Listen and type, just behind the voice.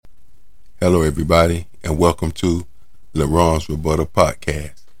Hello, everybody, and welcome to LaRon's Rebuttal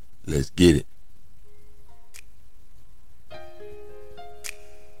Podcast. Let's get it.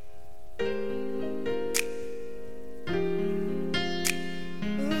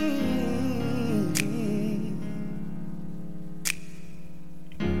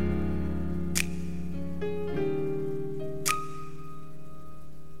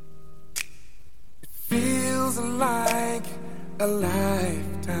 It feels like a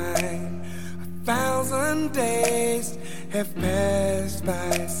lifetime. 1,000 days have passed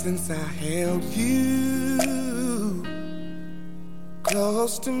by since I held you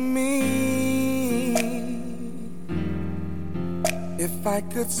close to me. If I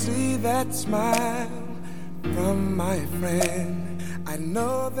could see that smile from my friend, I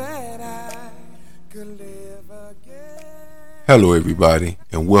know that I could live again. Hello, everybody,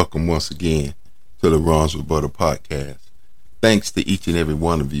 and welcome once again to LaRon's Rebuttal Podcast. Thanks to each and every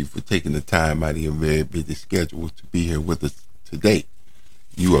one of you for taking the time out of your very busy schedule to be here with us today.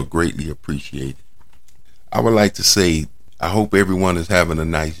 You are greatly appreciated. I would like to say, I hope everyone is having a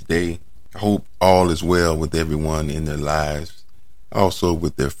nice day. I hope all is well with everyone in their lives, also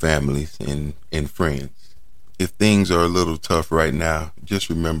with their families and friends. If things are a little tough right now,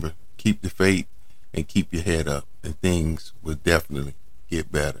 just remember, keep the faith and keep your head up, and things will definitely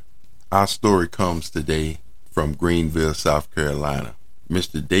get better. Our story comes today from Greenville, South Carolina.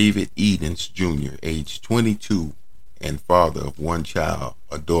 Mr. David Edens Jr., age 22 and father of one child,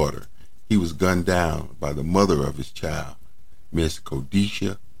 a daughter. He was gunned down by the mother of his child, Miss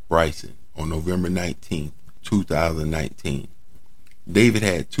Codisha Bryson, on November 19, 2019. David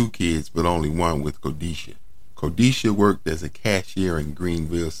had two kids, but only one with Codisha. Codisha worked as a cashier in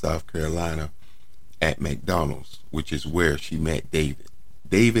Greenville, South Carolina at McDonald's, which is where she met David.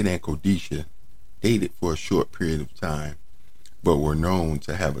 David and Codisha dated for a short period of time, but were known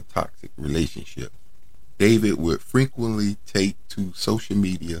to have a toxic relationship. David would frequently take to social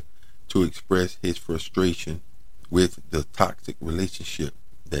media to express his frustration with the toxic relationship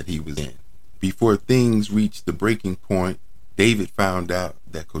that he was in. Before things reached the breaking point, David found out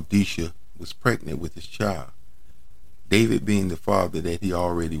that Codisha was pregnant with his child. David, being the father that he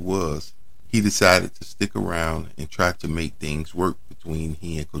already was, he decided to stick around and try to make things work between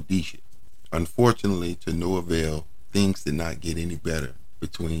he and Codisha. Unfortunately, to no avail, things did not get any better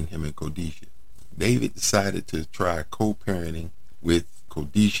between him and Codisha. David decided to try co-parenting with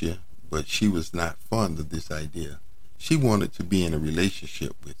Codisha, but she was not fond of this idea. She wanted to be in a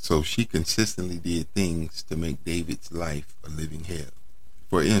relationship with, so she consistently did things to make David's life a living hell.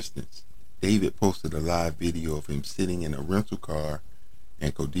 For instance, David posted a live video of him sitting in a rental car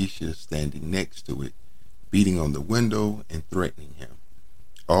and Codisha standing next to it, beating on the window and threatening him.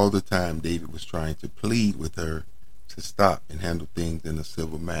 All the time, David was trying to plead with her to stop and handle things in a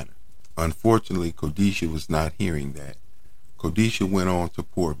civil manner. Unfortunately, Codisha was not hearing that. Codisha went on to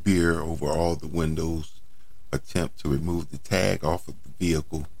pour beer over all the windows, attempt to remove the tag off of the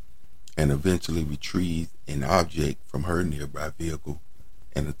vehicle, and eventually retrieved an object from her nearby vehicle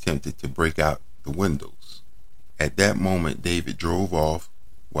and attempted to break out the windows. At that moment, David drove off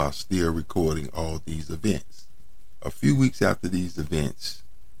while still recording all these events. A few weeks after these events,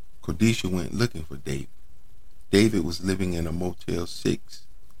 Codisha went looking for David. David was living in a Motel 6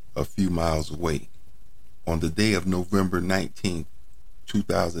 a few miles away. On the day of November 19,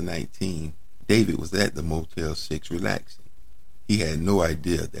 2019, David was at the Motel 6 relaxing. He had no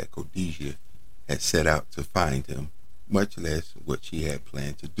idea that Codisha had set out to find him, much less what she had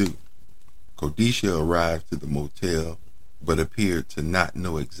planned to do. Codisha arrived to the motel, but appeared to not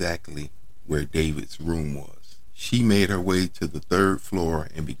know exactly where David's room was. She made her way to the third floor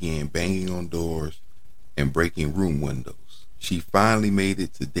and began banging on doors and breaking room windows. She finally made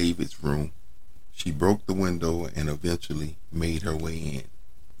it to David's room. She broke the window and eventually made her way in.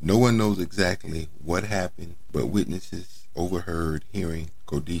 No one knows exactly what happened, but witnesses overheard hearing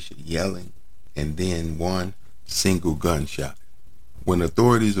Codisha yelling and then one single gunshot. When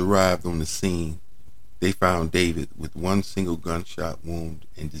authorities arrived on the scene, they found David with one single gunshot wound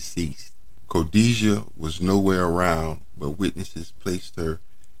and deceased. Codisha was nowhere around, but witnesses placed her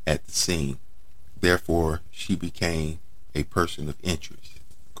at the scene. Therefore, she became a person of interest.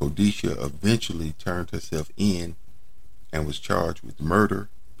 Codisha eventually turned herself in and was charged with murder,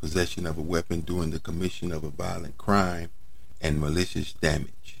 possession of a weapon during the commission of a violent crime, and malicious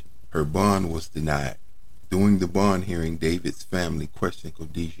damage. Her bond was denied. During the bond hearing, David's family questioned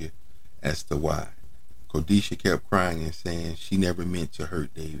Codisha as to why. Codisha kept crying and saying she never meant to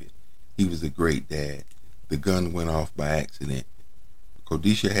hurt David. He was a great dad. The gun went off by accident.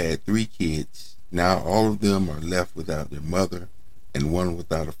 Codisha had 3 kids. Now all of them are left without their mother and one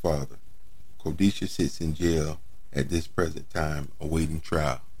without a father. Kodisha sits in jail at this present time awaiting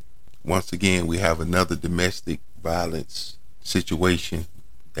trial. Once again, we have another domestic violence situation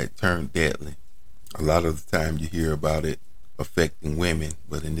that turned deadly. A lot of the time you hear about it affecting women,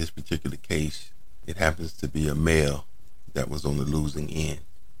 but in this particular case, it happens to be a male that was on the losing end.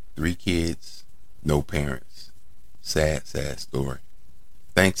 3 kids, no parents. Sad, sad story.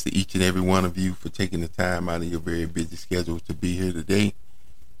 Thanks to each and every one of you for taking the time out of your very busy schedule to be here today.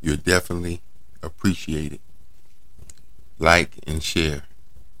 You're definitely appreciated. Like and share.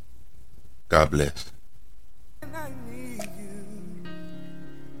 God bless. I need you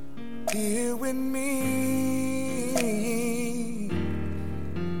here with me.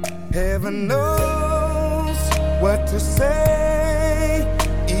 Heaven knows what to say,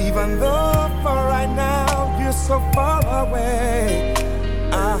 even though for right now you're so far away.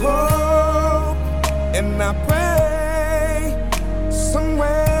 I hope and I pray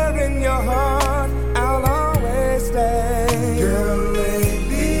somewhere